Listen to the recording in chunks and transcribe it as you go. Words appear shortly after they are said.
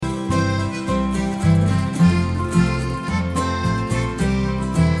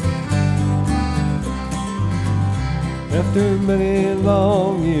After many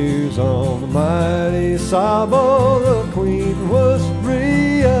long years on the mighty Sabo, the queen was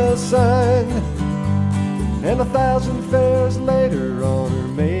reassigned. And 1,000 fares later on her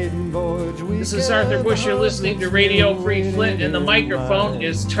maiden voyage. This is Arthur Bush. You're listening to Radio Free Flint, and the microphone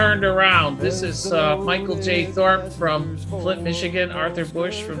is turned around. This is Michael J. Thorpe from Flint, Michigan, Arthur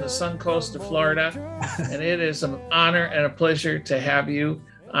Bush from the sun coast of Florida. And it is an honor and a pleasure to have you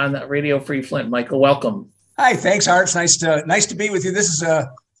on Radio Free Flint. Michael, welcome. Hi, thanks, Art. It's nice to be with you. This is a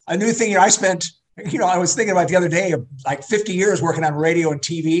new thing. I spent, I was thinking about the other day, like 50 years working on radio and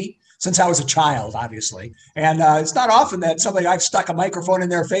TV. Since I was a child, obviously. And it's not often that somebody I've stuck a microphone in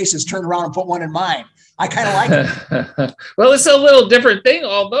their face has turned around and put one in mine. I kind of like it. Well, it's a little different thing,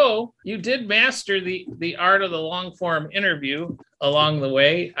 although you did master the art of the long form interview along the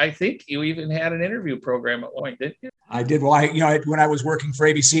way. I think you even had an interview program at one point, didn't you? I did. Well, when I was working for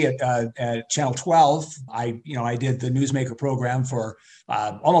ABC at Channel 12, I did the Newsmaker program for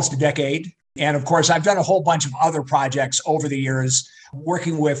almost a decade. And of course, I've done a whole bunch of other projects over the years,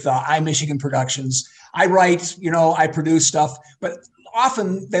 working with iMichigan Productions. I write, I produce stuff, but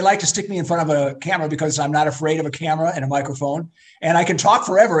often they like to stick me in front of a camera because I'm not afraid of a camera and a microphone. And I can talk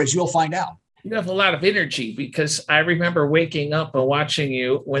forever, as you'll find out. You have a lot of energy, because I remember waking up and watching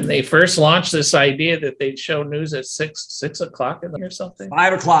you when they first launched this idea that they'd show news at 6 o'clock or something.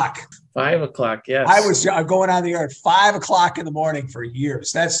 5 o'clock. 5 o'clock, yes. I was going on the air at 5 o'clock in the morning for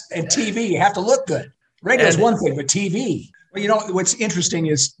years. And TV, you have to look good. Radio is one thing, but TV. Well, what's interesting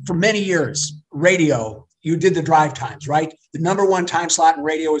is for many years, radio, you did the drive times, right? The number one time slot in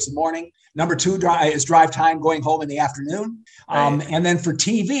radio is the morning. Number two is drive time, going home in the afternoon. Right. And then for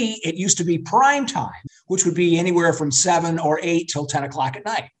TV, it used to be prime time, which would be anywhere from 7 or 8 till 10 o'clock at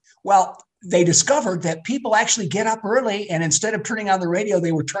night. Well, they discovered that people actually get up early, and instead of turning on the radio,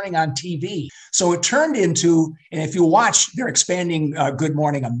 they were turning on TV. So it turned into, and if you watch, they're expanding Good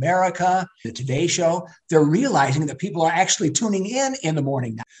Morning America, the Today Show. They're realizing that people are actually tuning in the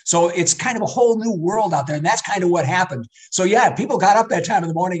morning now. So it's kind of a whole new world out there, and that's kind of what happened. So yeah, people got up that time in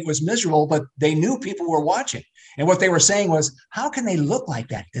the morning. It was miserable, but they knew people were watching. And what they were saying was, how can they look like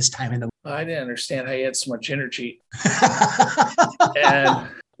that this time in the morning? I didn't understand how you had so much energy. And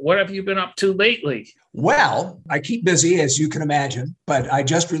what have you been up to lately? Well, I keep busy, as you can imagine, but I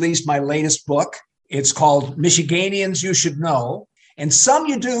just released my latest book. It's called Michiganians You Should Know, and Some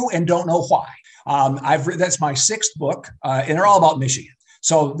You Do and Don't Know Why. That's my 6th book, and they're all about Michigan.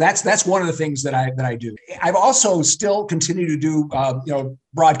 So that's one of the things that I do. I've also still continue to do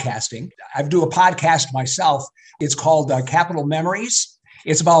broadcasting. I do a podcast myself. It's called Capitol Memories.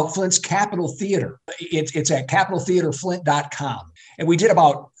 It's about Flint's Capitol Theater. It's at capitoltheaterflint.com. And we did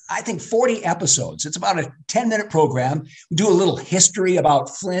about, I think, 40 episodes. It's about a 10-minute program. We do a little history about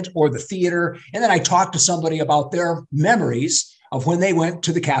Flint or the theater. And then I talk to somebody about their memories of when they went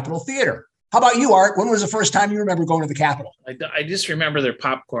to the Capitol Theater. How about you, Art? When was the first time you remember going to the Capitol? I just remember their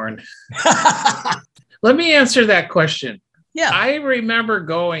popcorn. Let me answer that question. Yeah. I remember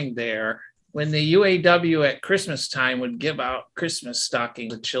going there when the UAW at Christmas time would give out Christmas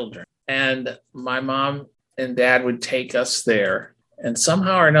stockings to children. And my mom and dad would take us there. And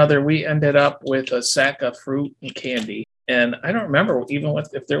somehow or another, we ended up with a sack of fruit and candy. And I don't remember even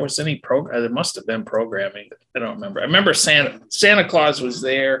if there was any program. There must have been programming. I don't remember. I remember Santa Claus was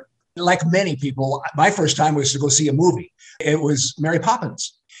there. Like many people, my first time was to go see a movie. It was Mary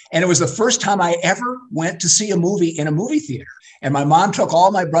Poppins. And it was the first time I ever went to see a movie in a movie theater. And my mom took all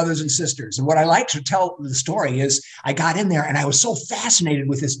my brothers and sisters. And what I like to tell the story is I got in there and I was so fascinated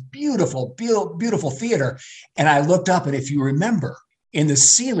with this beautiful, beautiful theater. And I looked up, and if you remember, in the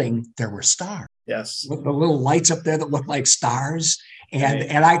ceiling, there were stars. Yes. The little lights up there that looked like stars.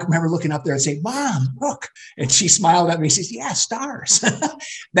 And I remember looking up there and saying, "Mom, look." And she smiled at me. She says, "Yeah, stars."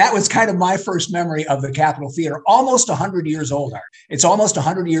 That was kind of my first memory of the Capitol Theater. Almost 100 years old. It's almost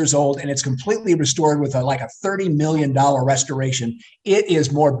 100 years old, and it's completely restored with a $30 million restoration. It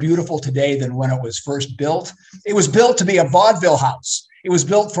is more beautiful today than when it was first built. It was built to be a vaudeville house. It was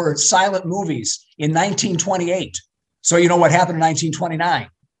built for silent movies in 1928. So you know what happened in 1929?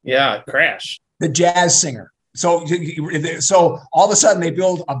 Yeah, crash. The Jazz Singer. So all of a sudden they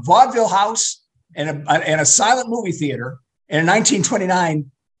build a vaudeville house and a silent movie theater. And in 1929,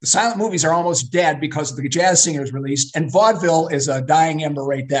 the silent movies are almost dead because the Jazz Singer is released, and vaudeville is a dying ember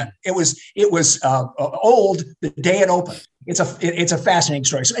right then. It was old the day it opened. It's a fascinating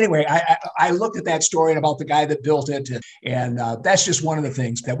story. So anyway, I looked at that story and about the guy that built it, and that's just one of the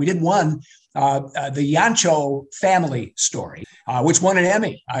things that we did. The Yancho family story, which won an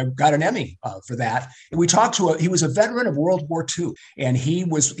Emmy. I got an Emmy for that. And we talked to he was a veteran of World War II, and he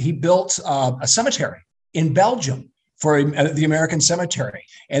built a cemetery in Belgium for the American Cemetery.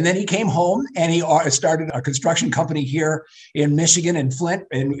 And then he came home and he started a construction company here in Michigan and Flint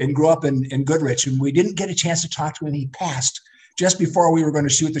and grew up in Goodrich. And we didn't get a chance to talk to him. He passed just before we were going to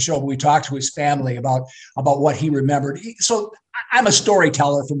shoot the show, but we talked to his family about what he remembered. So I'm a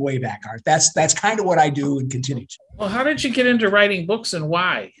storyteller from way back, Art. That's kind of what I do and continue to. Well, how did you get into writing books and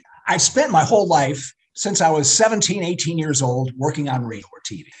why? I spent my whole life since I was 17, 18 years old working on radio or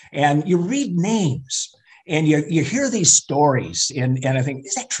TV. And you read names and you hear these stories and I think,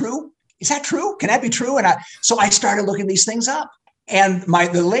 is that true? Is that true? Can that be true? And so I started looking these things up. And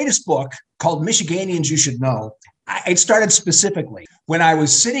the latest book called Michiganians You Should Know, it started specifically when I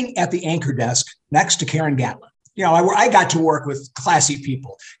was sitting at the anchor desk next to Karen Gatlin. You know, I got to work with classy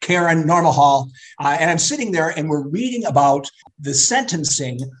people, Karen, Norma Hall, and I'm sitting there and we're reading about the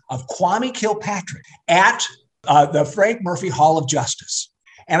sentencing of Kwame Kilpatrick at the Frank Murphy Hall of Justice.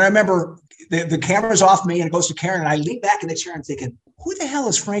 And I remember the camera's off me and it goes to Karen and I lean back in the chair and thinking, who the hell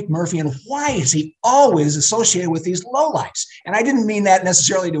is Frank Murphy and why is he always associated with these lowlifes? And I didn't mean that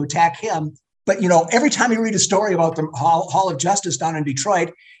necessarily to attack him, but, you know, every time you read a story about the Hall of Justice down in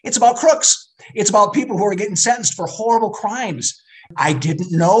Detroit, it's about crooks. It's about people who are getting sentenced for horrible crimes. I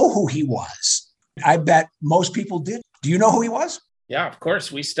didn't know who he was. I bet most people did. Do you know who he was? Yeah, of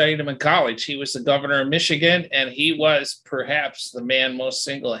course. We studied him in college. He was the governor of Michigan, and he was perhaps the man most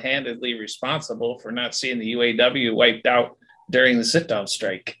single-handedly responsible for not seeing the UAW wiped out during the sit-down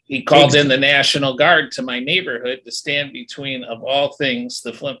strike. He called in the National Guard to my neighborhood to stand between, of all things,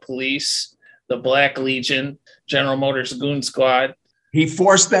 the Flint Police, the Black Legion, General Motors Goon Squad. He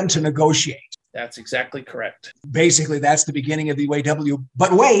forced them to negotiate. That's exactly correct. Basically, that's the beginning of the UAW.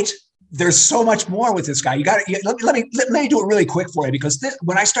 But wait, there's so much more with this guy. Let me do it really quick for you, because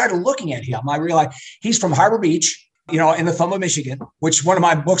when I started looking at him, I realized he's from Harbor Beach, you know, in the thumb of Michigan, which one of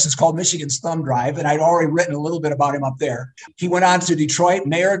my books is called Michigan's Thumb Drive. And I'd already written a little bit about him up there. He went on to Detroit,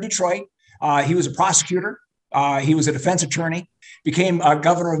 mayor of Detroit. He was a prosecutor. He was a defense attorney, became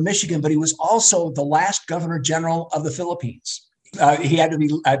governor of Michigan, but he was also the last governor general of the Philippines. He had to be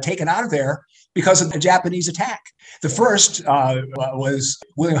taken out of there because of the Japanese attack. The first was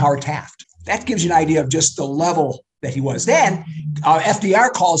William Howard Taft. That gives you an idea of just the level that he was. Then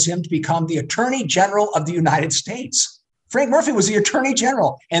FDR calls him to become the Attorney General of the United States. Frank Murphy was the Attorney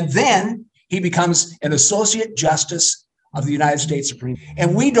General. And then he becomes an Associate Justice of the United States Supreme.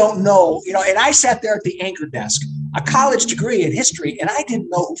 And we don't know, you know, and I sat there at the anchor desk, a college degree in history, and I didn't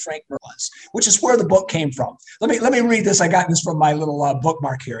know who Frank Murphy was, which is where the book came from. Let me read this. I got this from my little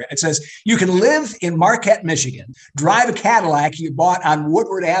bookmark here. It says, you can live in Marquette, Michigan, drive a Cadillac you bought on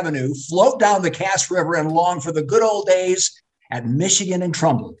Woodward Avenue, float down the Cass River and long for the good old days at Michigan and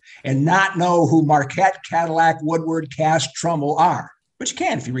Trumbull, and not know who Marquette, Cadillac, Woodward, Cass, Trumbull are. But you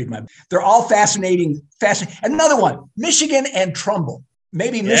can if you read my book. They're all fascinating. Another one, Michigan and Trumbull.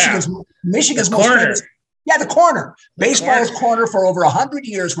 Maybe Michigan's most famous. Yeah, the corner. Baseball's corner for over 100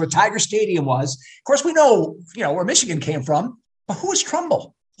 years, where Tiger Stadium was. Of course, we know, where Michigan came from. But who is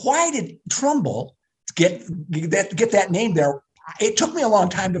Trumbull? Why did Trumbull get that name there? It took me a long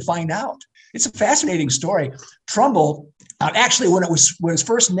time to find out. It's a fascinating story. Trumbull, actually, when it was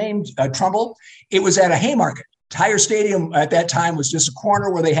first named Trumbull, it was at a Haymarket. Tiger Stadium at that time was just a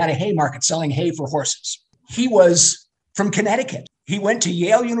corner where they had a Haymarket selling hay for horses. He was from Connecticut. He went to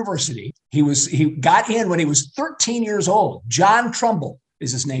Yale University. He got in when he was 13 years old. John Trumbull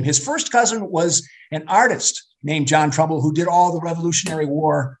is his name. His first cousin was an artist named John Trumbull who did all the Revolutionary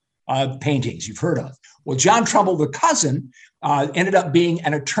War paintings you've heard of. Well, John Trumbull, the cousin, ended up being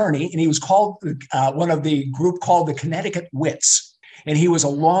an attorney, and he was called one of the group called the Connecticut Wits. And he was a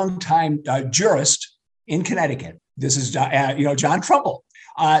longtime jurist in Connecticut. This is, John Trumbull.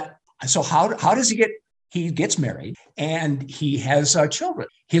 So how does he get? He gets married and he has children.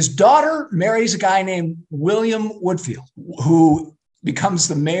 His daughter marries a guy named William Woodfield, who becomes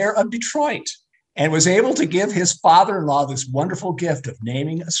the mayor of Detroit and was able to give his father-in-law this wonderful gift of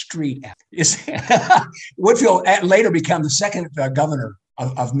naming a street after. Woodfield later became the second governor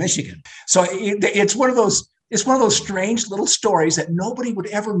of Michigan. So it's one of those. It's one of those strange little stories that nobody would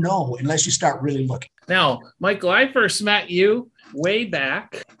ever know unless you start really looking. Now, Michael, I first met you way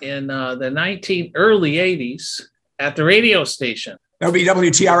back in the early 80s at the radio station. That would be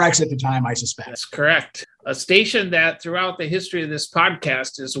WTRX at the time, I suspect. That's correct. A station that throughout the history of this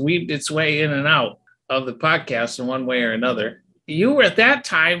podcast has weaved its way in and out of the podcast in one way or another. You were at that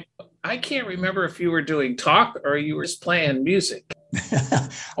time, I can't remember if you were doing talk or you were just playing music.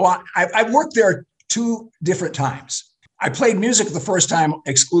 Well, I worked there 2 different times. I played music the first time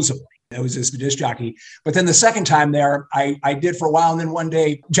exclusively. I was just a disc jockey. But then the second time there, I did for a while. And then one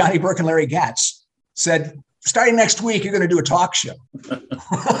day, Johnny Burke and Larry Gatz said, starting next week, you're going to do a talk show.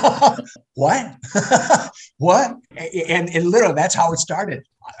 What? What? And literally, that's how it started.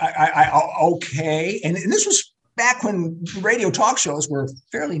 Okay. And this was back when radio talk shows were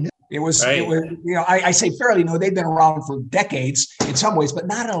fairly new. It was, I say fairly new. They've been around for decades in some ways, but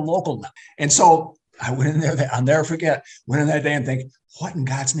not at a local level. And so I went in there, I'll never forget, went in that day and think, what in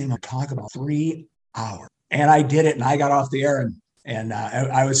God's name am I talking about? 3 hours. And I did it, and I got off the air, and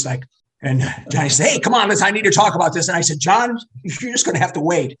I was like, and Johnny said, hey, come on, I need to talk about this. And I said, John, you're just going to have to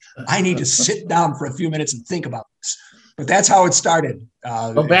wait. I need to sit down for a few minutes and think about this. But that's how it started.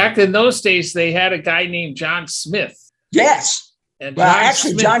 Well, back in those days, they had a guy named John Smith. Yes. And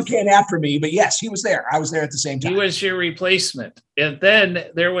John came after me, but yes, he was there. I was there at the same time. He was your replacement. And then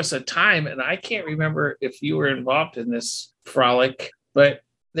there was a time, and I can't remember if you were involved in this frolic, but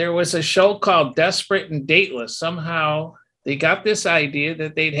there was a show called Desperate and Dateless. Somehow they got this idea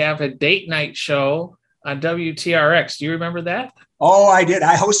that they'd have a date night show on WTRX. Do you remember that? Oh, I did.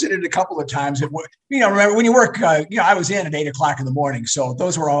 I hosted it a couple of times. Remember when you work, I was in at 8 o'clock in the morning. So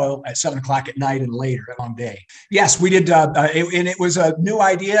those were all at 7 o'clock at night and later, a long day. Yes, we did. And it was a new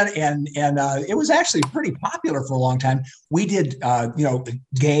idea. And it was actually pretty popular for a long time. We did,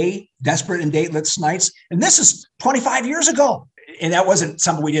 gay, desperate and dateless nights. And this is 25 years ago. And that wasn't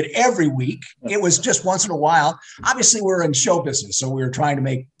something we did every week. It was just once in a while. Obviously, we're in show business, so we were trying to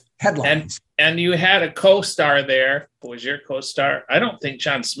make headlines. And you had a co-star there. Who was your co-star? I don't think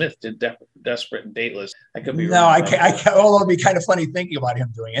John Smith did Desperate and Dateless. I could be wrong. No, I can't. Although it'd be kind of funny thinking about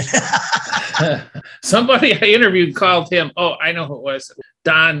him doing it. Somebody I interviewed called him. Oh, I know who it was.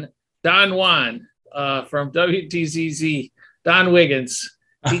 Don Juan from WTZZ. Don Wiggins.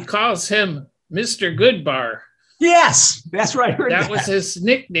 He calls him Mr. Goodbar. Yes, that's right. That was his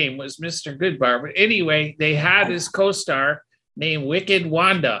nickname, was Mr. Goodbar. But anyway, they had his co-star named Wicked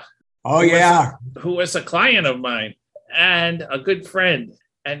Wanda. Oh, yeah. Who was a client of mine and a good friend.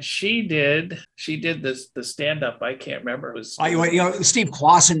 And she did the stand-up. I can't remember. It was Steve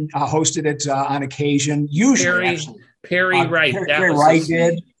Clausen hosted it on occasion. Usually, Perry Wright. Perry Wright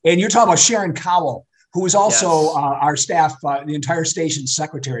did. And you're talking about Sharon Cowell, who was also our staff, the entire station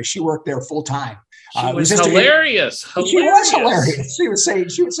secretary. She worked there full time. She was hilarious. She was hilarious. She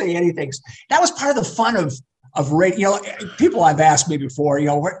would say anything. That was part of the fun of radio. People have asked me before,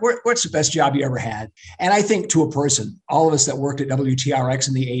 what's the best job you ever had? And I think to a person, all of us that worked at WTRX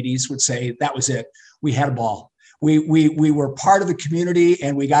in the 80s would say that was it. We had a ball. We were part of the community,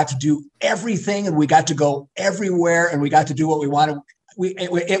 and we got to do everything, and we got to go everywhere, and we got to do what we wanted.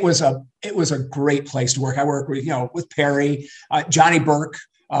 It was a great place to work. I worked with Perry, Johnny Burke,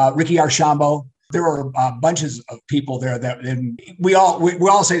 Ricky Archambault. There were bunches of people there and we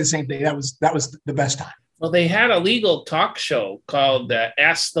all say the same thing. That was the best time. Well, they had a legal talk show called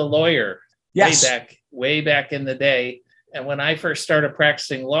Ask the Lawyer. Yes. way back in the day. And when I first started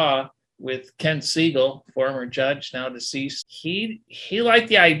practicing law with Ken Siegel, former judge, now deceased, he liked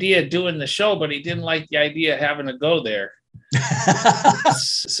the idea of doing the show, but he didn't like the idea of having to go there.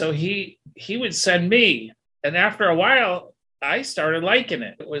 So he would send me. And after a while, I started liking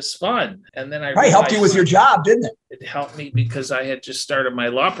it. It was fun. And then I helped you with your job, didn't it? It helped me because I had just started my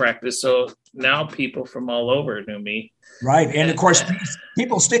law practice. So now people from all over knew me. Right. And of course,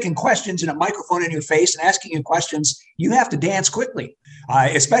 people sticking questions in a microphone in your face and asking you questions, you have to dance quickly,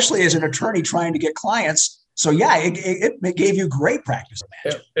 especially as an attorney trying to get clients. So yeah, it gave you great practice.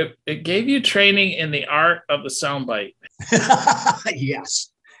 It gave you training in the art of the soundbite.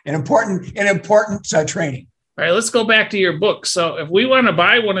 Yes. An important training. All right, let's go back to your book. So if we want to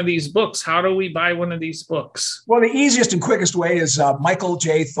buy one of these books, how do we buy one of these books? Well, the easiest and quickest way is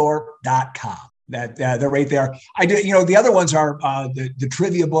michaeljthorpe.com. They're right there. I do. The other ones are the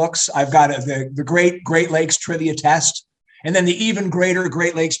trivia books. I've got the Great Lakes Trivia Test, and then the even greater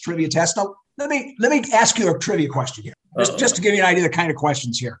Great Lakes Trivia Test. Now, let me ask you a trivia question here, just to give you an idea of the kind of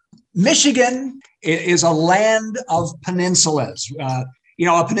questions here. Michigan is a land of peninsulas.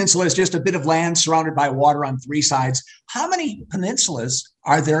 A peninsula is just a bit of land surrounded by water on three sides. How many peninsulas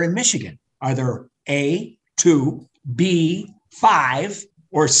are there in Michigan? Are there A, 2, B, 5,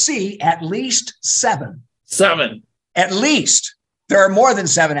 or C, at least 7? 7. At least. There are more than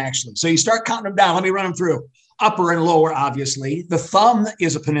 7, actually. So you start counting them down. Let me run them through. Upper and lower, obviously. The Thumb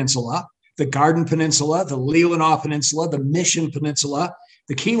is a peninsula. The Garden Peninsula, the Leelanau Peninsula, the Mission Peninsula,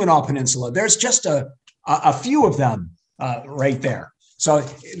 the Keweenaw Peninsula. There's just a few of them right there. So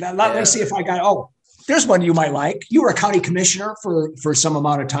let me see if I got, there's one you might like. You were a county commissioner for some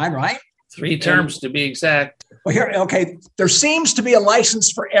amount of time, right? 3 terms to be exact. Well, here, okay. There seems to be a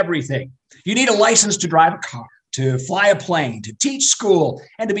license for everything. You need a license to drive a car, to fly a plane, to teach school,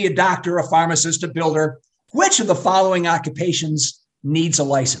 and to be a doctor, a pharmacist, a builder, Which of the following occupations needs a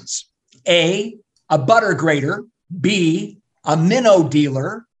license? A butter grater, B, a minnow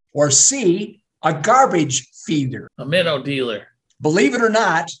dealer, or C, a garbage feeder? A minnow dealer. Believe it or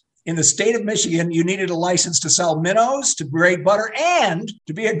not, in the state of Michigan, you needed a license to sell minnows, to grate butter, and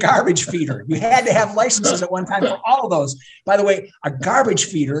to be a garbage feeder. You had to have licenses at one time for all of those. By the way, a garbage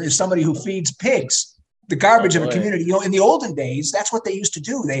feeder is somebody who feeds pigs, the garbage of a community. You know, in the olden days, that's what they used to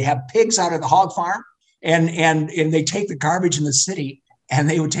do. They have pigs out of the hog farm, and they take the garbage in the city, and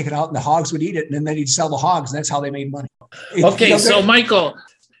they would take it out, and the hogs would eat it, and then they'd sell the hogs, and that's how they made money. Okay, so Michael,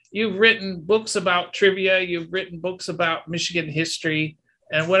 you've written books about trivia. You've written books about Michigan history.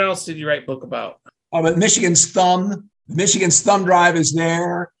 And what else did you write a book about? But Michigan's Thumb Drive is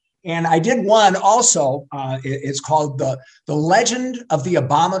there. And I did one also. It's called the Legend of the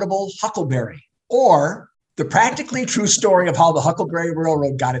Abominable Huckleberry, or the practically true story of how the Huckleberry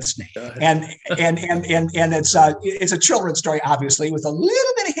Railroad got its name. And it's a children's story, obviously, with a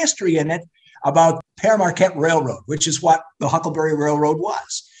little bit of history in it about Pere Marquette Railroad, which is what the Huckleberry Railroad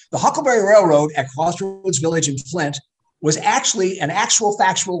was. The Huckleberry Railroad at Crossroads Village in Flint was actually an actual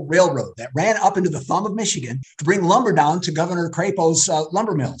factual railroad that ran up into the thumb of Michigan to bring lumber down to Governor Crapo's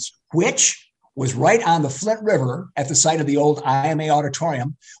lumber mills, which was right on the Flint River at the site of the old IMA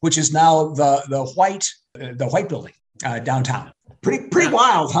Auditorium, which is now the White Building downtown. Pretty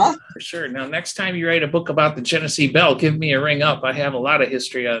wild, huh? For sure. Now, next time you write a book about the Genesee Belle, give me a ring up. I have a lot of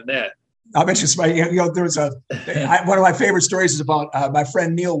history on that. I'll mention there was one of my favorite stories is about my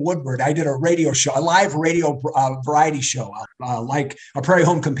friend Neil Woodward. I did a radio show, a live radio variety show, like a Prairie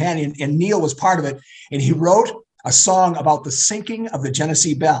Home Companion, and Neil was part of it. And he wrote a song about the sinking of the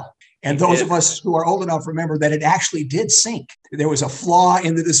Genesee Belle. And those of us who are old enough remember that it actually did sink. There was a flaw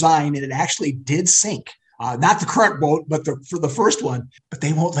in the design, and it actually did sink. Not the current boat, but for the first one. But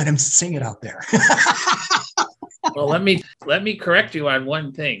they won't let him sing it out there. Well, let me correct you on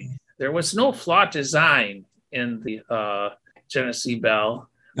one thing. There was no flawed design in the Genesee Belle,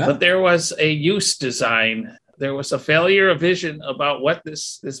 but there was a use design. There was a failure of vision about what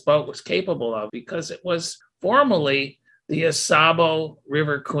this boat was capable of, because it was formerly the Asabo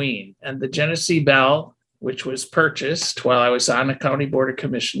River Queen, and the Genesee Belle, which was purchased while I was on the County Board of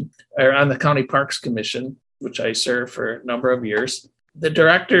Commission, or on the County Parks Commission, which I served for a number of years. The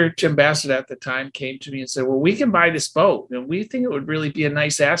director, Jim Bassett, at the time came to me and said, well, we can buy this boat, and we think it would really be a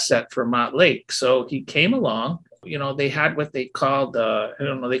nice asset for Mott Lake. So he came along. You know, they had what they called,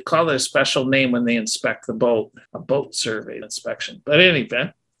 they call it a special name when they inspect the boat, a boat survey inspection. But in any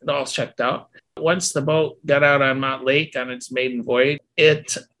event, it all checked out. Once the boat got out on Mott Lake on its maiden voyage,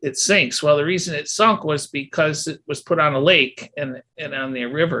 it sinks. Well, the reason it sunk was because it was put on a lake, and on the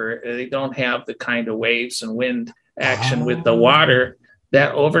river, they don't have the kind of waves and wind action with the water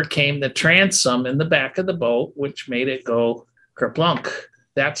that overcame the transom in the back of the boat, which made it go kerplunk.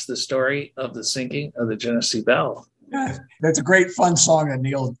 That's the story of the sinking of the Genesee Belle. Yeah, that's a great fun song that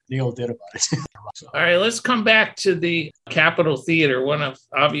Neil did about it. All right, let's come back to the Capitol Theater.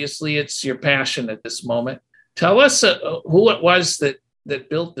 Obviously, it's your passion at this moment. Tell us who it was that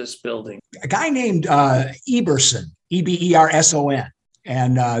built this building. A guy named Eberson, Eberson,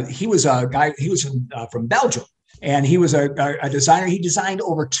 and he was a guy. He was from Belgium. And he was a designer. He designed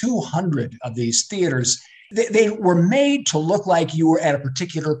over 200 of these theaters. They were made to look like you were at a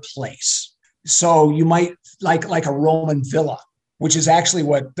particular place. So you might like a Roman villa, which is actually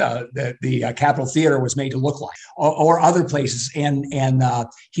what the Capitol Theater was made to look like, or other places. And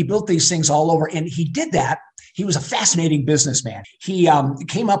he built these things all over. And he did that. He was a fascinating businessman. He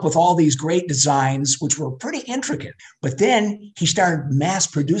came up with all these great designs, which were pretty intricate. But then he started mass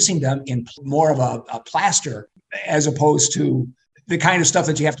producing them in more of a plaster, as opposed to the kind of stuff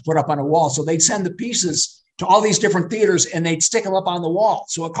that you have to put up on a wall. So they'd send the pieces to all these different theaters and they'd stick them up on the wall.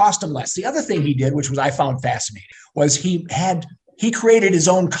 So it cost them less. The other thing he did, which I found fascinating, was he created his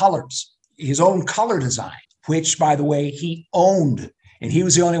own colors, his own color design, which, by the way, he owned. And he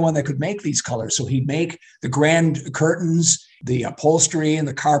was the only one that could make these colors. So he'd make the grand curtains, the upholstery and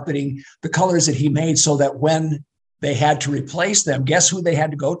the carpeting, the colors that he made, so that when they had to replace them, guess who they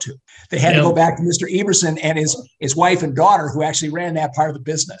had to go to? They had to go back to Mr. Eberson and his wife and daughter, who actually ran that part of the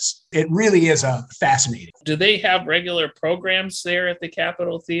business. It really is fascinating. Do they have regular programs there at the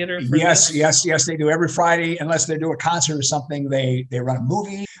Capitol Theater? Yes, they do. Every Friday, unless they do a concert or something, they run a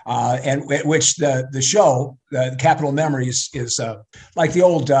movie, and which the show, the Capitol Memories, is like the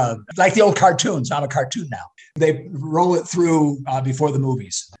old cartoons. I'm a cartoon now. They roll it through before the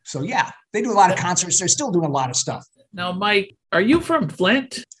movies. So yeah, they do a lot of concerts. They're still doing a lot of stuff. Now, Mike, are you from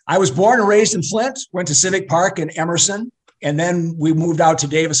Flint? I was born and raised in Flint, went to Civic Park in Emerson, and then we moved out to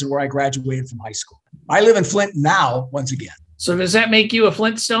Davison, where I graduated from high school. I live in Flint now, once again. So does that make you a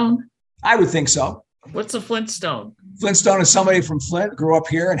Flintstone? I would think so. What's a Flintstone? Flintstone is somebody from Flint, grew up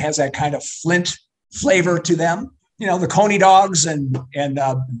here and has that kind of Flint flavor to them. You know, the Coney dogs and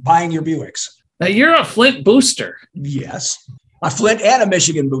buying your Buicks. Now you're a Flint booster. Yes. A Flint and a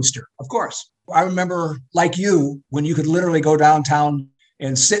Michigan booster, of course. I remember, like you, when you could literally go downtown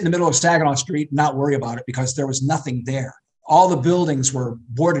and sit in the middle of Saginaw Street and not worry about it because there was nothing there. All the buildings were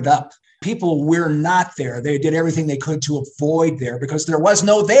boarded up. People were not there. They did everything they could to avoid there because there was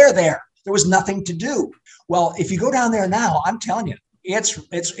no there. There was nothing to do. Well, if you go down there now, I'm telling you,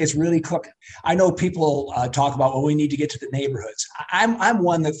 it's really cooking. I know people talk about, well, we need to get to the neighborhoods. I'm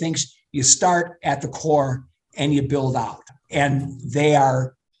one that thinks you start at the core and you build out. And they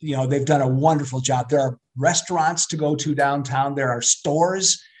are, you know, they've done a wonderful job. There are restaurants to go to downtown. There are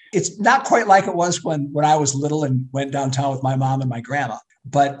stores. It's not quite like it was when I was little and went downtown with my mom and my grandma,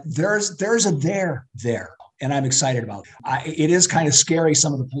 but there's a there, and I'm excited about it. It is kind of scary,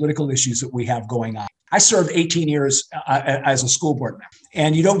 some of the political issues that we have going on. I served 18 years as a school board member,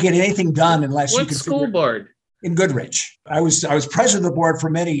 and you don't get anything done unless you can. What school board? In Goodrich. I was president of the board for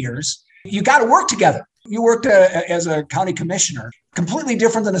many years. You got to work together. You worked as a county commissioner, completely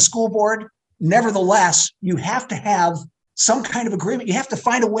different than a school board. Nevertheless, you have to have some kind of agreement. You have to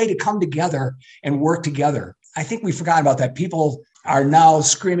find a way to come together and work together. I think we forgot about that. People are now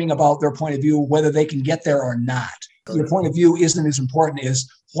screaming about their point of view, whether they can get there or not. Your point of view isn't as important as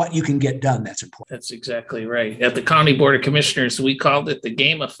what you can get done. That's important. That's exactly right. At the County Board of Commissioners, we called it the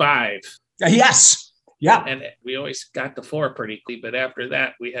game of five. Yes. Yeah. And we always got to four pretty quickly, but after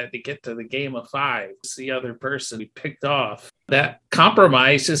that, we had to get to the game of five. It's the other person we picked off. That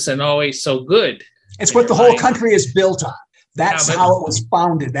compromise isn't always so good. It's what the whole country is built on. That's how it was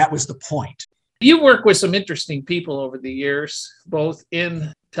founded. That was the point. You work with some interesting people over the years, both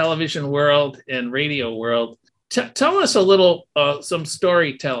in television world and radio world. Tell us a little, some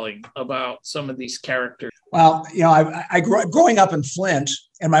storytelling about some of these characters. Well, you know, I grew up growing up in Flint,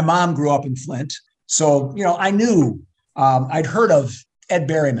 and my mom grew up in Flint. So, you know, I knew, I'd heard of Ed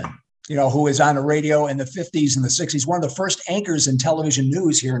Berryman, you know, who was on the radio in the 50s and the 60s, one of the first anchors in television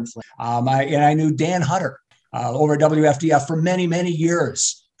news here in Flint. I knew Dan Hutter over at WFDF for many, many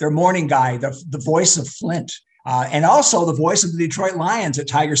years, their morning guy, the voice of Flint, and also the voice of the Detroit Lions at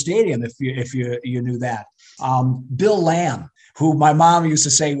Tiger Stadium, if you knew that. Bill Lamb, who my mom used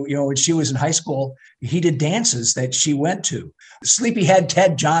to say, you know, when she was in high school, he did dances that she went to. Sleepyhead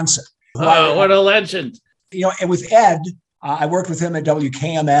Ted Johnson. Oh, what a legend. You know, and with Ed, I worked with him at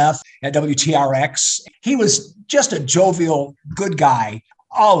WKMF, at WTRX. He was just a jovial, good guy,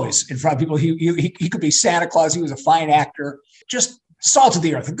 always in front of people. He could be Santa Claus. He was a fine actor, just salt of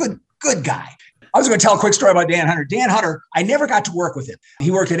the earth, a good guy. I was going to tell a quick story about Dan Hutter. Dan Hutter, I never got to work with him.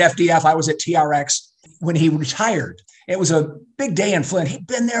 He worked at FDF. I was at TRX. When he retired, it was a big day in Flint. He'd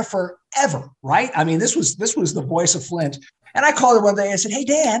been there forever, right? I mean, this was the voice of Flint. And I called him one day. I said, "Hey,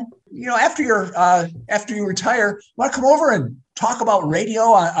 Dan, you know, after you retire, want to come over and talk about radio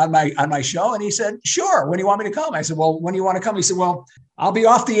on my show?" And he said, "Sure. When do you want me to come?" I said, "Well, when do you want to come?" He said, "Well, I'll be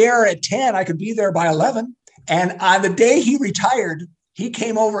off the air at 10. I could be there by 11." And on the day he retired, he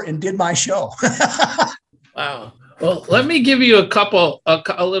came over and did my show. Wow. Well, let me give you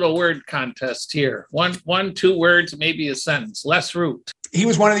a little word contest here. One, 2 words, maybe a sentence. Les Root. He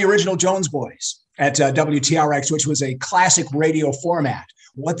was one of the original Jones Boys at WTRX, which was a classic radio format.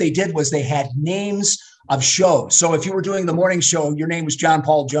 What they did was they had names of shows. So if you were doing the morning show, your name was John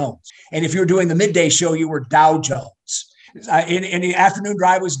Paul Jones. And if you were doing the midday show, you were Dow Jones. In the afternoon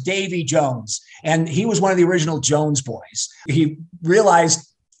drive was Davy Jones. And he was one of the original Jones Boys. He realized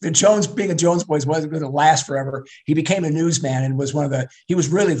that being a Jones Boys wasn't going to last forever. He became a newsman and was he was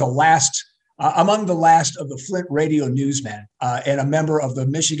really the last, among the last of the Flint radio newsmen, and a member of the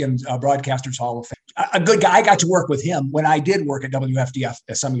Michigan Broadcasters Hall of Fame. A good guy. I got to work with him when I did work at WFDF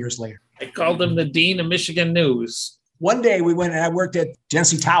some years later. I called him the Dean of Michigan News. One day we went and I worked at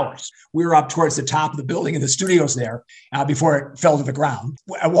Genesee Towers. We were up towards the top of the building in the studios there before it fell to the ground.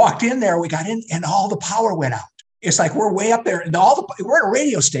 I walked in there, we got in, and all the power went out. It's like we're way up there, and we're at a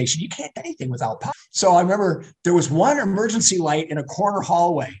radio station. You can't do anything without power. So I remember there was one emergency light in a corner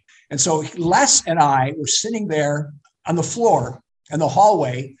hallway. And so Les and I were sitting there on the floor in the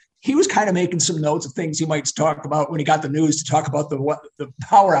hallway. He was kind of making some notes of things he might talk about when he got the news to talk about the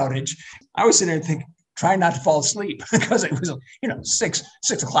power outage. I was sitting there thinking, trying not to fall asleep because it was, 6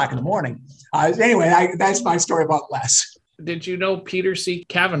 o'clock in the morning. Anyway, that's my story about Les. Did you know Peter C.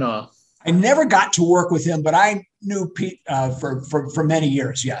 Kavanaugh? I never got to work with him, but I knew Pete for many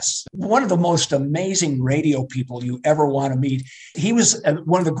years. Yes. One of the most amazing radio people you ever want to meet. He was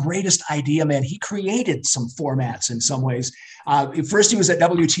one of the greatest idea men. He created some formats in some ways. First, he was at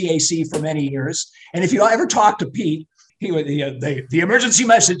WTAC for many years. And if you ever talk to Pete, he would, the emergency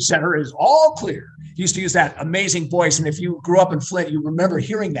message center is all clear. He used to use that amazing voice. And if you grew up in Flint, you remember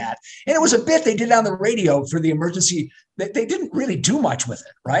hearing that. And it was a bit they did on the radio for the emergency. They didn't really do much with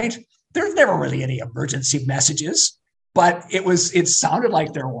it, right? There's never really any emergency messages, but it sounded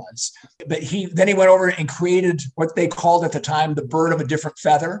like there was. But then he went over and created what they called at the time the bird of a different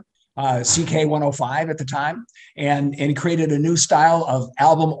feather, CK 105 at the time, and he created a new style of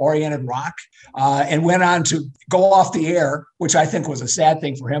album-oriented rock, and went on to go off the air, which I think was a sad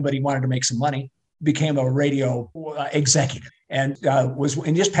thing for him, but he wanted to make some money. Became a radio executive, and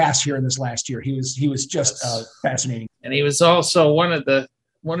just passed here in this last year. He was just fascinating, and he was also one of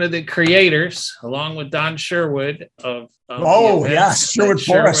the creators, along with Don Sherwood, of Sherwood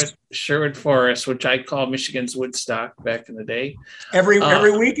Forest. Sherwood Forest, which I call Michigan's Woodstock back in the day. Every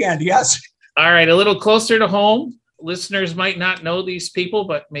weekend, yes. All right, a little closer to home. Listeners might not know these people,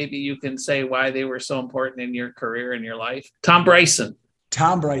 but maybe you can say why they were so important in your career and your life. Tom Bryson.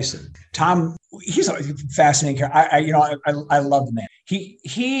 Tom, he's a fascinating character. I love the man.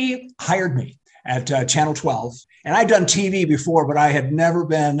 He hired me at Channel 12. And I'd done TV before, but I had never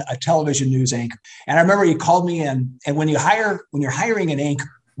been a television news anchor. And I remember he called me in. And when you're hiring an anchor,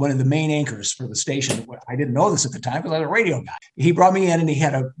 one of the main anchors for the station, I didn't know this at the time because I was a radio guy. He brought me in and he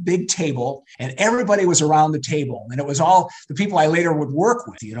had a big table and everybody was around the table. And it was all the people I later would work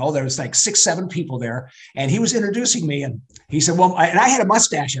with. There was like 6, 7 people there. And he was introducing me. And he said, and I had a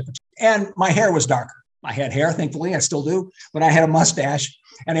mustache at the time. And my hair was darker. I had hair, thankfully, I still do, but I had a mustache.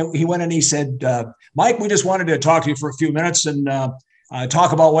 And he went and he said, Mike, we just wanted to talk to you for a few minutes and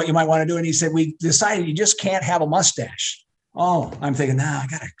talk about what you might want to do. And he said, we decided you just can't have a mustache. Oh, I'm thinking, I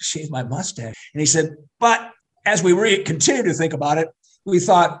got to shave my mustache. And he said, but as we continue to think about it, we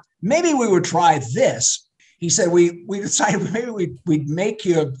thought maybe we would try this. He said, we decided maybe we'd make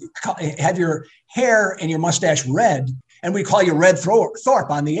you have your hair and your mustache red, and we call you Red Thorpe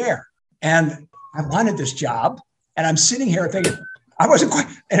on the air. And I wanted this job, and I'm sitting here thinking, I wasn't quite,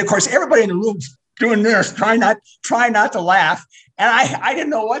 and of course, everybody in the room doing this, trying not to laugh. And I didn't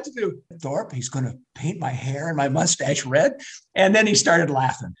know what to do. Thorpe, he's going to paint my hair and my mustache red. And then he started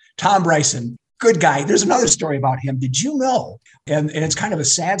laughing. Tom Bryson, good guy. There's another story about him. Did you know? And it's kind of a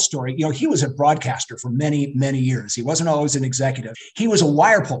sad story. He was a broadcaster for many, many years. He wasn't always an executive. He was a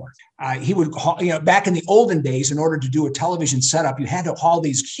wire puller. He would, back in the olden days, in order to do a television setup, you had to haul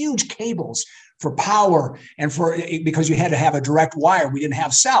these huge cables for power and because you had to have a direct wire. We didn't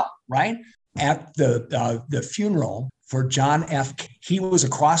have cell, right? At the funeral for John F. He was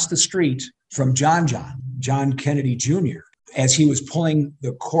across the street from John Kennedy Jr. as he was pulling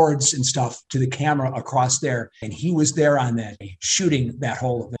the cords and stuff to the camera across there. And he was there on that day, shooting that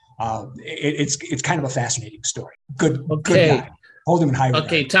whole event. It's kind of a fascinating story. Good guy. Hold him in high regard.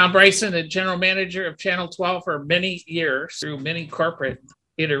 Okay, Tom Bryson, the general manager of Channel 12 for many years through many corporate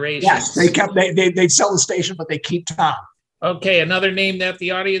iterations. Yes, they'd sell the station, but they keep Tom. Okay, another name that the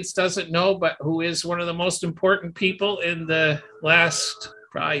audience doesn't know, but who is one of the most important people in the last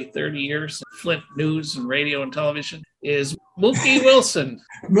probably 30 years, Flint news and radio and television, is Mookie Wilson.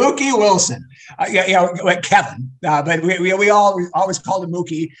 Mookie Wilson. Like Kevin. But we all always called him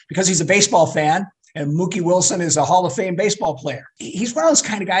Mookie because he's a baseball fan, and Mookie Wilson is a Hall of Fame baseball player. He's one of those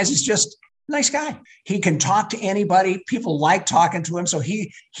kind of guys. He's just a nice guy. He can talk to anybody. People like talking to him. So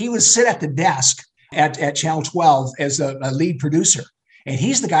he would sit at the desk at Channel 12 as a lead producer. And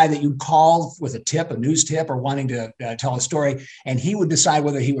he's the guy that you call with a tip, a news tip, or wanting to tell a story. And he would decide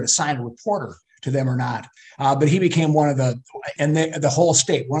whether he would assign a reporter to them or not. But he became one of the whole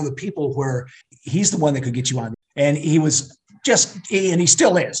state, one of the people where he's the one that could get you on. And he was and he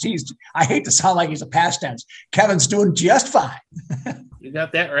still is. I hate to sound like he's a past tense. Kevin's doing just fine. You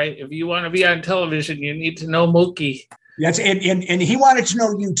got that right. If you want to be on television, you need to know Mookie. Yes, and he wanted to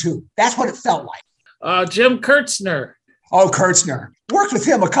know you too. That's what it felt like. Jim Kurtzner. Oh, Kurtzner. Worked with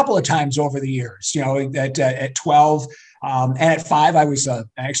him a couple of times over the years, at 12 and at 5. I was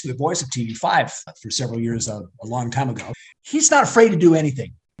actually the voice of TV5 for several years, a long time ago. He's not afraid to do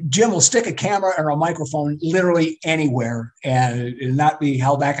anything. Jim will stick a camera or a microphone literally anywhere and not be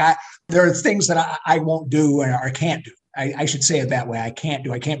held back. There are things that I won't do or can't do. I should say it that way. I can't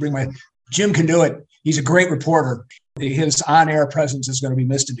bring Jim can do it. He's a great reporter. His on-air presence is going to be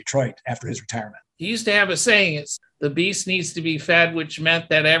missed in Detroit after his retirement. He used to have a saying, the beast needs to be fed, which meant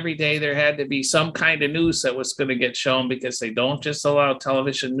that every day there had to be some kind of news that was going to get shown, because they don't just allow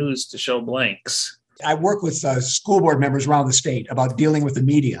television news to show blanks. I work with school board members around the state about dealing with the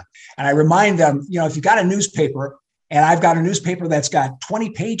media. And I remind them, if you've got a newspaper, and I've got a newspaper that's got 20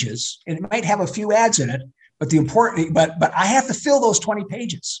 pages, and it might have a few ads in it, but I have to fill those 20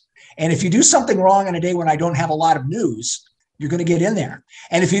 pages. And if you do something wrong on a day when I don't have a lot of news, you're going to get in there.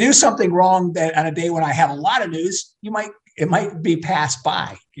 And if you do something wrong on a day when I have a lot of news, it might be passed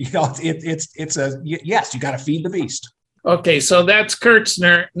by. Yes, you got to feed the beast. Okay, so that's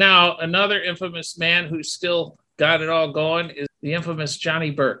Kurtzner. Now, another infamous man who's still got it all going is the infamous Johnny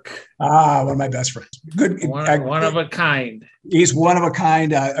Burke. One of my best friends. Good, one of a kind. He's one of a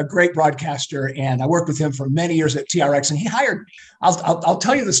kind, a great broadcaster, and I worked with him for many years at TRX, and he hired me. I'll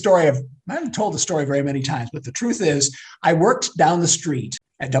tell you the story I haven't told the story very many times, but the truth is, I worked down the street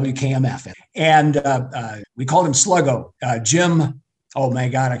at WKMF, and we called him Sluggo, Jim. Oh my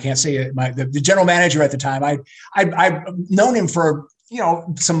God, I can't say it. The general manager at the time. I've known him for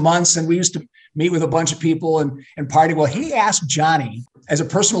some months, and we used to meet with a bunch of people and party. Well, he asked Johnny, as a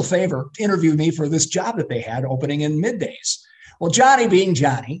personal favor, to interview me for this job that they had opening in middays. Well, Johnny being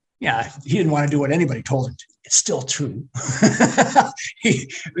Johnny, he didn't want to do what anybody told him to. It's still true. But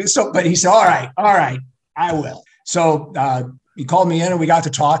he said, all right, I will. So he called me in, and we got to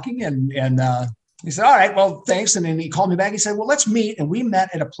talking, and he said, all right, well, thanks. And then he called me back. He said, well, let's meet. And we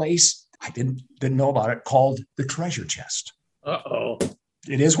met at a place I didn't know about it, called the Treasure Chest. Uh-oh.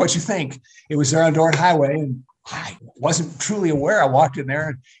 It is what you think. It was there on Dordt Highway, and I wasn't truly aware. I walked in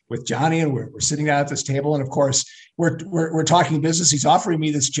there with Johnny, and we're sitting down at this table. And of course, we're talking business. He's offering me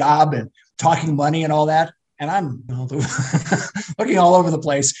this job and talking money and all that. And I'm looking all over the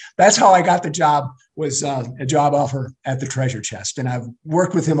place. That's how I got the job, was a job offer at the Treasure Chest. And I've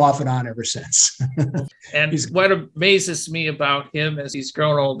worked with him off and on ever since. And what amazes me about him as he's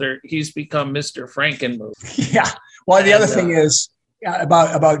grown older, he's become Mr. Frankenmuth. Yeah. Well, the other thing is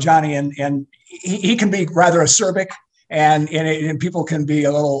about Johnny, and he can be rather acerbic, and people can be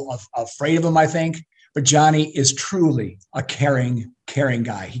a little afraid of him, I think. But Johnny is truly a caring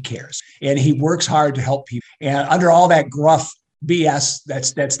guy. He cares, and he works hard to help people. And under all that gruff BS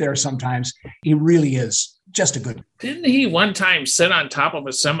that's there sometimes, he really is just a good. Didn't he one time sit on top of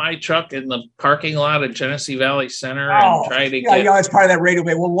a semi truck in the parking lot at Genesee Valley Center and try to get? Yeah, it's part of that radio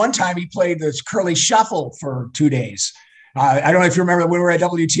play. Well, one time he played this Curly Shuffle for 2 days. I don't know if you remember when we were at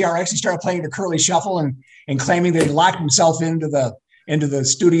WTRX, he started playing the Curly Shuffle and claiming that he locked himself into the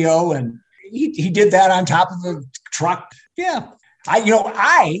studio, and he did that on top of the truck. Yeah.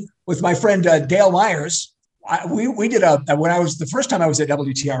 I with my friend Dale Myers, we did the first time I was at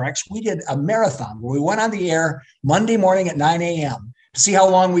WTRX, we did a marathon where we went on the air Monday morning at 9 a.m. to see how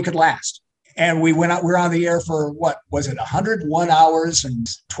long we could last. And we were on the air for, what was it, 101 hours and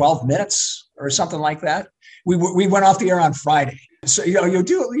 12 minutes or something like that. We went off the air on Friday. So, you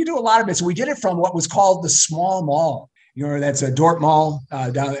do a lot of it. So we did it from what was called the Small Mall. That's a Dordt Mall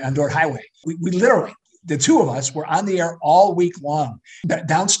down on Dordt Highway. We literally, the two of us were on the air all week long.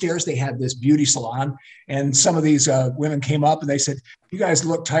 Downstairs, they had this beauty salon, and some of these women came up and they said, you guys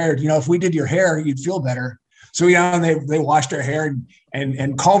look tired. If we did your hair, you'd feel better. So, and they washed our hair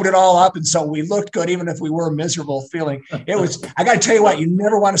and combed it all up. And so we looked good, even if we were miserable feeling. It was, I got to tell you what, you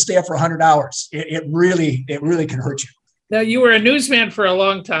never want to stay up for 100 hours. It really can hurt you. Now, you were a newsman for a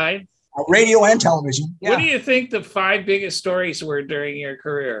long time. Radio and television. Yeah. What do you think the 5 biggest stories were during your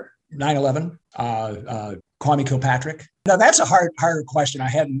career? 9/11, Kwame Kilpatrick. Now that's a harder question.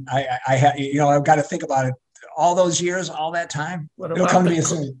 I've got to think about it. All those years, all that time. It'll come to me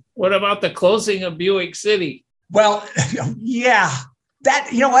soon. What about the closing of Buick City? Well, yeah,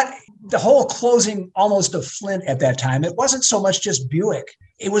 the whole closing almost of Flint at that time, it wasn't so much just Buick.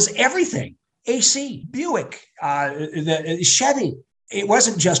 It was everything. AC, Buick, the Chevy. It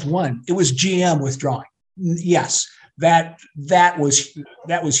wasn't just one. It was GM withdrawing. Yes, that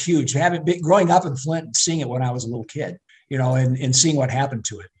was huge. Growing up in Flint and seeing it when I was a little kid, and seeing what happened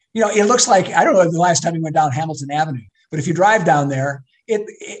to it. It looks like, I don't know the last time we went down Hamilton Avenue, but if you drive down there,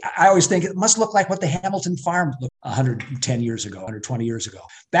 I always think it must look like what the Hamilton farm looked 110 years ago, 120 years ago.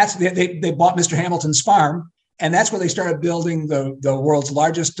 They bought Mr. Hamilton's farm, and that's where they started building the world's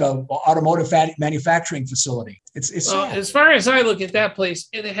largest automotive manufacturing facility. It's sad. As far as I look at that place,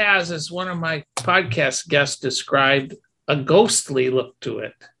 it has, as one of my podcast guests described, a ghostly look to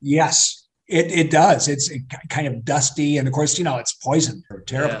it. Yes. It does. It's kind of dusty. And of course, it's poison.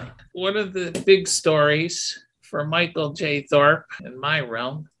 Terribly. Yeah. One of the big stories for Michael J. Thorpe in my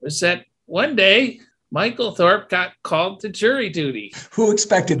realm was that one day Michael Thorpe got called to jury duty. Who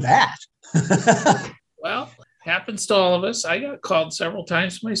expected that? Well, Happens to all of us. I got called several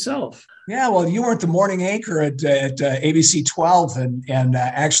times myself. Yeah, well, you weren't the morning anchor at ABC 12 and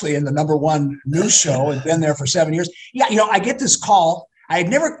actually in the number one news show and been there for 7 years. Yeah, I get this call. I had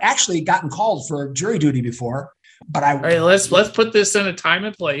never actually gotten called for jury duty before, but I. All right, let's put this in a time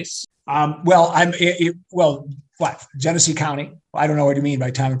and place. What? Genesee County? I don't know what you mean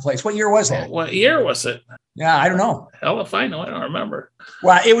by time and place. What year was that? What year was it? Yeah, I don't know. Hell if I know. I don't remember.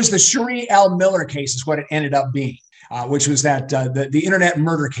 Well, it was the Cherie L. Miller case is what it ended up being, which was that the internet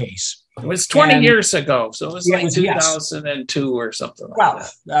murder case. It was 20 years ago. So it was like 2002 or something like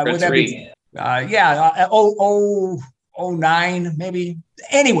that. Would that be? 09 maybe.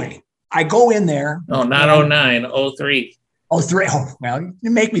 Anyway, I go in there. No, not 09, 03. 03. Oh, well,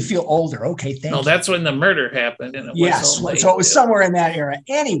 you make me feel older. Okay, thank you. No, that's when the murder happened. And so it was somewhere in that era.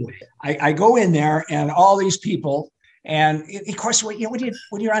 Anyway, I go in there and all these people, and of course, when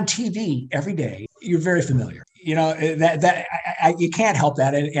you're on TV every day, you're very familiar. You can't help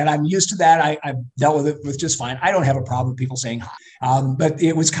that, and I'm used to that. I've dealt with it with just fine. I don't have a problem with people saying hi, but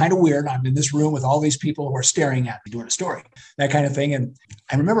it was kind of weird. I'm in this room with all these people who are staring at me doing a story, that kind of thing. And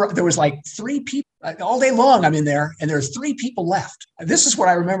I remember there was like 3 people all day long. I'm in there, and there's 3 people left. This is what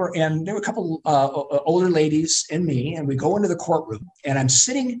I remember. And there were a couple older ladies and me, and we go into the courtroom, and I'm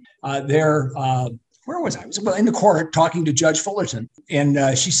sitting there. Where was I? I was in the court talking to Judge Fullerton. And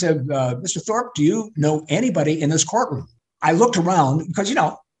she said, Mr. Thorpe, do you know anybody in this courtroom? I looked around because,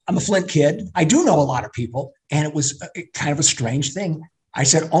 I'm a Flint kid. I do know a lot of people. And it was kind of a strange thing. I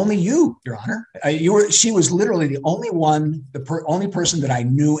said, only you, Your Honor. She was literally the only one, only person that I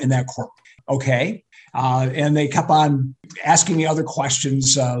knew in that courtroom. Okay. And they kept on asking me other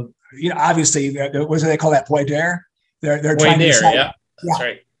questions. Obviously, what do they call that? Voir dire? They're trying to decide. Yeah. That's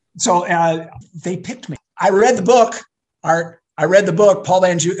right. So they picked me. I read the book, Art. I read the book, Paul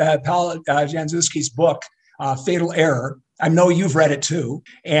Janciuski's book, Fatal Error. I know you've read it too.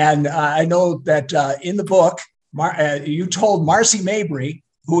 And I know that in the book, you told Marcy Mabry,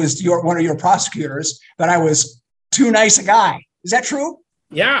 who is one of your prosecutors, that I was too nice a guy. Is that true?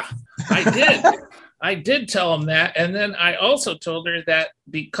 Yeah, I did. I did tell him that. And then I also told her that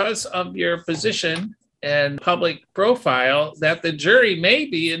because of your position and public profile, that the jury may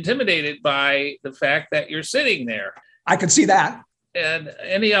be intimidated by the fact that you're sitting there. I could see that. And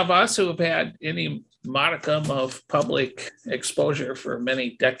any of us who have had any modicum of public exposure for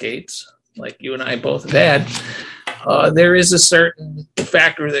many decades, like you and I both have had, there is a certain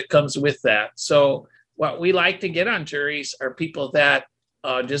factor that comes with that. So what we like to get on juries are people that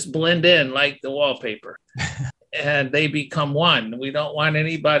just blend in like the wallpaper and they become one. We don't want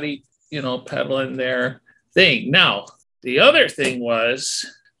anybody peddling their thing. Now, the other thing was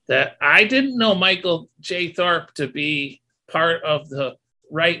that I didn't know Michael J. Thorpe to be part of the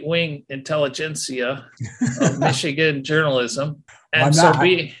right-wing intelligentsia of Michigan journalism. And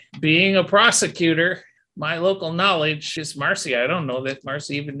being a prosecutor, my local knowledge is Marcy. I don't know that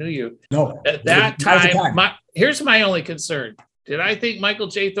Marcy even knew you. No. At that time, here's my only concern. Did I think Michael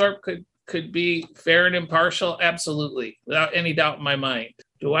J. Thorpe could be fair and impartial? Absolutely, without any doubt in my mind.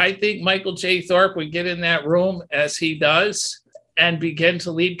 Do I think Michael J. Thorpe would get in that room as he does and begin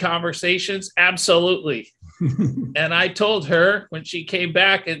to lead conversations? Absolutely. And I told her when she came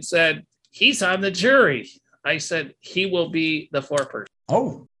back and said, he's on the jury. I said, he will be the foreperson.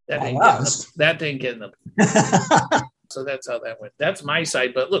 Oh, that didn't get in the So that's how that went. That's my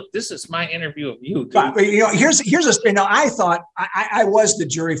side. But look, this is my interview of you. But, here's I thought I was the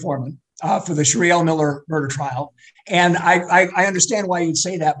jury foreman for the Cherie L. Miller murder trial. And I understand why you'd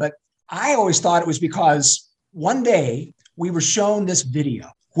say that, but I always thought it was because one day we were shown this video,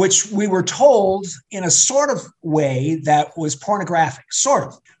 which we were told in a sort of way that was pornographic, sort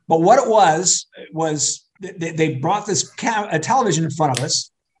of. But what it was they brought this television in front of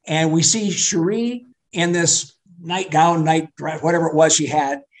us, and we see Cherie in this nightgown, whatever it was she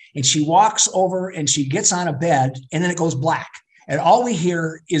had, and she walks over and she gets on a bed, and then it goes black. And all we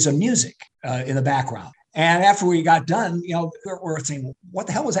hear is a music in the background. And after we got done, we're saying, what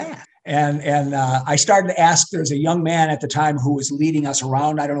the hell was that? And I started to ask, there's a young man at the time who was leading us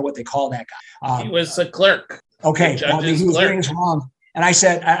around. I don't know what they call that guy. He was a clerk. Okay. Well, he was leading us around. And I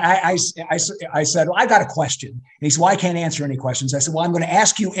said, I said, well, I got a question. And he said, well, I can't answer any questions. I said, well, I'm going to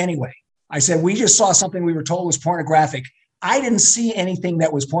ask you anyway. I said, we just saw something we were told was pornographic. I didn't see anything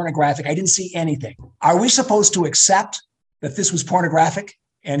that was pornographic. I didn't see anything. Are we supposed to accept that this was pornographic?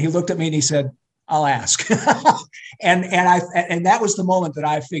 And he looked at me and he said, I'll ask. and that was the moment that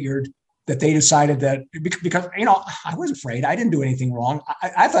I figured that they decided that, because I was afraid. I didn't do anything wrong.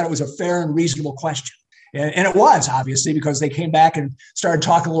 I thought it was a fair and reasonable question. And it was, obviously, because they came back and started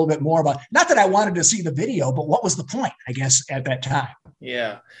talking a little bit more about, not that I wanted to see the video, but what was the point, I guess, at that time.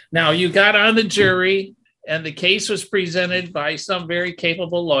 Yeah. Now, you got on the jury, and the case was presented by some very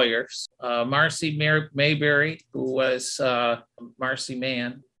capable lawyers. Marcy Mayberry, who was Marcy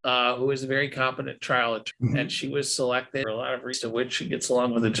Mann, who was a very competent trial attorney, and she was selected for a lot of reasons, which she gets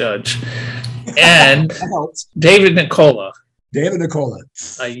along with the judge. And David Nicola.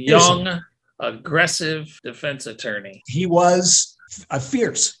 A young, aggressive defense attorney. He was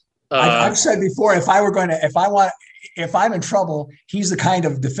fierce. I've said before, if I'm in trouble, he's the kind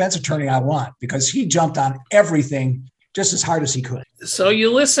of defense attorney I want, because he jumped on everything just as hard as he could. So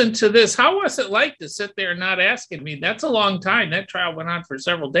you listen to this. How was it like to sit there and not asking me? That's a long time. That trial went on for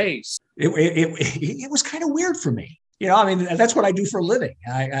several days. It was kind of weird for me. I mean, that's what I do for a living.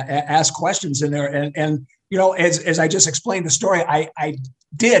 I ask questions in there. And as I just explained the story, I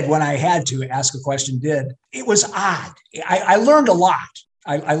did when I had to ask a question. It was odd. I learned a lot.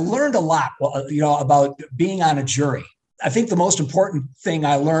 I learned a lot, about being on a jury. I think the most important thing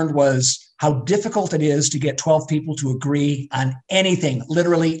I learned was how difficult it is to get 12 people to agree on anything,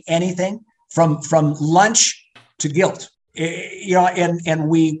 literally anything, from lunch to guilt. And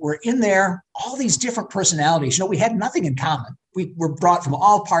we were in there, all these different personalities. We had nothing in common. We were brought from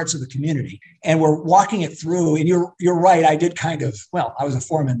all parts of the community, and we're walking it through. And you're right. I did I was a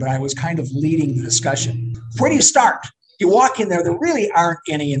foreman, but I was kind of leading the discussion. Where do you start? You walk in there really aren't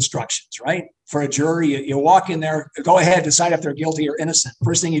any instructions, right? For a jury, you walk in there, go ahead, decide if they're guilty or innocent.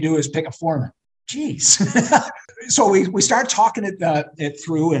 First thing you do is pick a foreman. Jeez. So we start talking it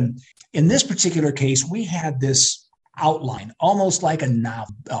through. And in this particular case, we had this outline, almost like a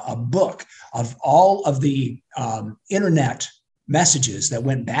novel, a book of all of the internet messages that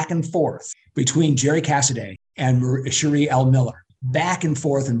went back and forth between Jerry Cassaday and Cherie L. Miller, back and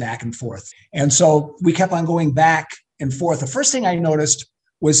forth and back and forth. And so we kept on going back and forth. The first thing I noticed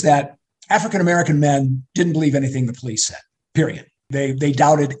was that African-American men didn't believe anything the police said, period. They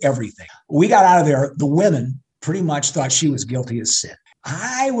doubted everything. We got out of there. The women pretty much thought she was guilty as sin.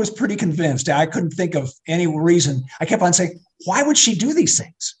 I was pretty convinced. I couldn't think of any reason. I kept on saying, why would she do these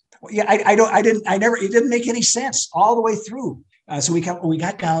things? Yeah, it didn't make any sense all the way through. So we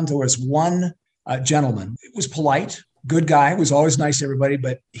got down. There was one gentleman. It was polite, good guy, was always nice to everybody,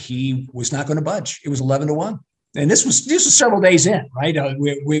 but he was not going to budge. It was 11-1. And this was several days in, right?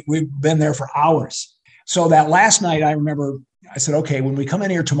 We've been there for hours. So that last night, I remember I said, okay, when we come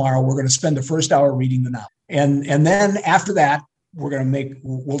in here tomorrow, we're going to spend the first hour reading the novel. And then after that,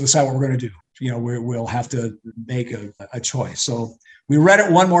 we'll decide what we're going to do. We'll have to make a choice. So we read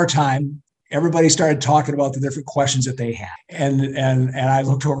it one more time. Everybody started talking about the different questions that they had. And I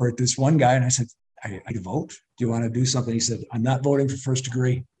looked over at this one guy and I said, I vote. Do you want to do something? He said, I'm not voting for first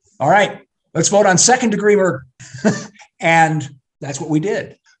degree. All right, let's vote on second degree murder. And that's what we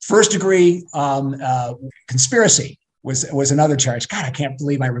did. First degree conspiracy was another charge. God, I can't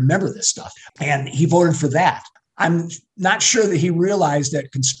believe I remember this stuff. And he voted for that. I'm not sure that he realized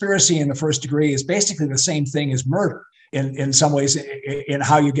that conspiracy in the first degree is basically the same thing as murder in some ways, in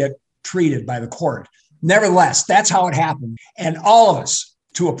how you get treated by the court. Nevertheless, that's how it happened. And all of us,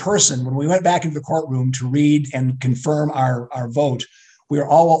 to a person, when we went back into the courtroom to read and confirm our vote, we were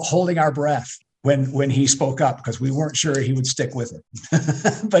all holding our breath when he spoke up, because we weren't sure he would stick with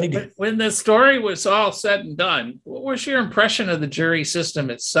it. But he did. When the story was all said and done, what was your impression of the jury system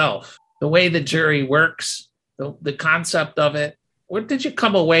itself? The way the jury works, the concept of it? What did you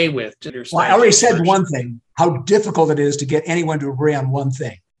come away with? Well, I already said one thing, how difficult it is to get anyone to agree on one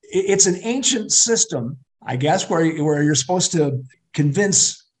thing. It's an ancient system, I guess, where you're supposed to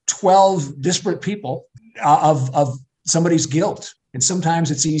convince 12 disparate people of somebody's guilt. And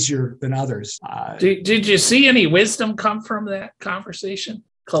sometimes it's easier than others. Did you see any wisdom come from that conversation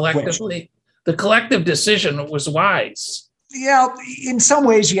collectively? The collective decision was wise. Yeah, in some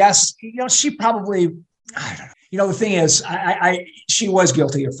ways, yes. She probably, I don't know. The thing is, she was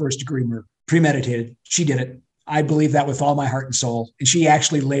guilty of first degree murder, premeditated. She did it. I believe that with all my heart and soul. And she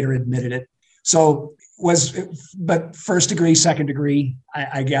actually later admitted it. But first degree, second degree,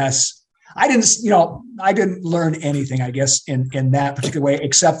 I guess. I didn't learn anything, I guess, in that particular way,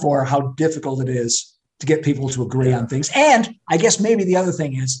 except for how difficult it is to get people to agree on things. And I guess maybe the other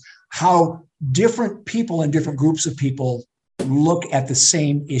thing is how different people and different groups of people look at the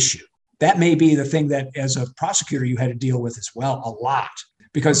same issue. That may be the thing that, as a prosecutor, you had to deal with as well, a lot,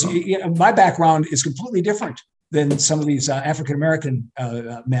 because my background is completely different than some of these African-American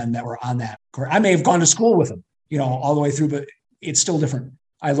men that were on that court. I may have gone to school with them, all the way through, but it's still different.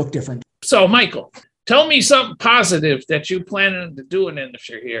 I look different. So, Michael, tell me something positive that you plan on doing if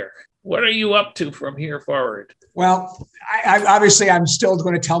you're here. What are you up to from here forward? Well, I'm still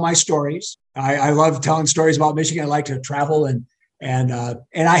going to tell my stories. I love telling stories about Michigan. I like to travel and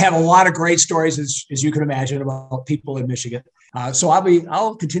I have a lot of great stories, as you can imagine, about people in Michigan. So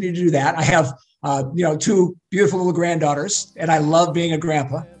I'll continue to do that. I have, 2 beautiful little granddaughters, and I love being a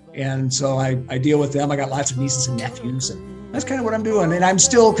grandpa. And so I deal with them. I got lots of nieces and nephews, and that's kind of what I'm doing. And I'm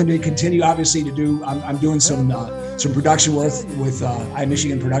still going to continue, obviously, to do. I'm doing some production work with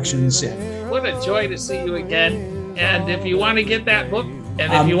iMichigan Productions. What a joy to see you again. And if you want to get that book,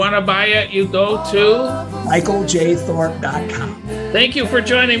 and if you want to buy it, you go to michaeljthorpe.com. Thank you for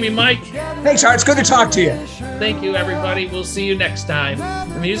joining me, Mike. Thanks, Art. It's good to talk to you. Thank you, everybody. We'll see you next time.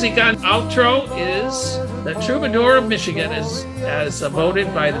 The music on outro is The Troubadour of Michigan, as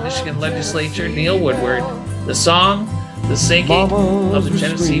voted by the Michigan Legislature, Neil Woodward. The song, The Sinking of the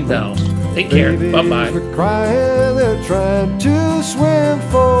Genesee Bell. Take care. Bye-bye. They're crying, they're trying to swim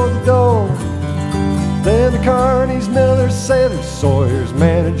for the door. Then the carnies, millers, sailors, sawyers,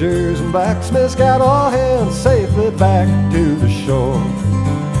 managers, and blacksmiths got all hands safely back to the shore.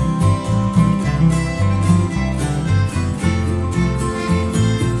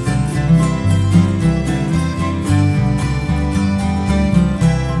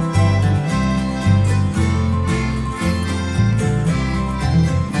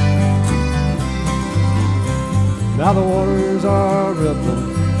 Now the waters are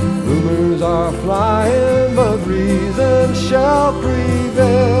rippling, rumors are flying, but reason shall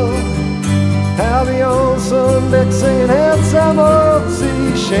prevail. Have you on some mixing and some old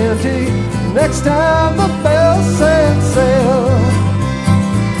sea shanty next time the bells set sail?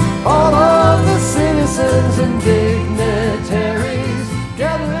 All of the citizens and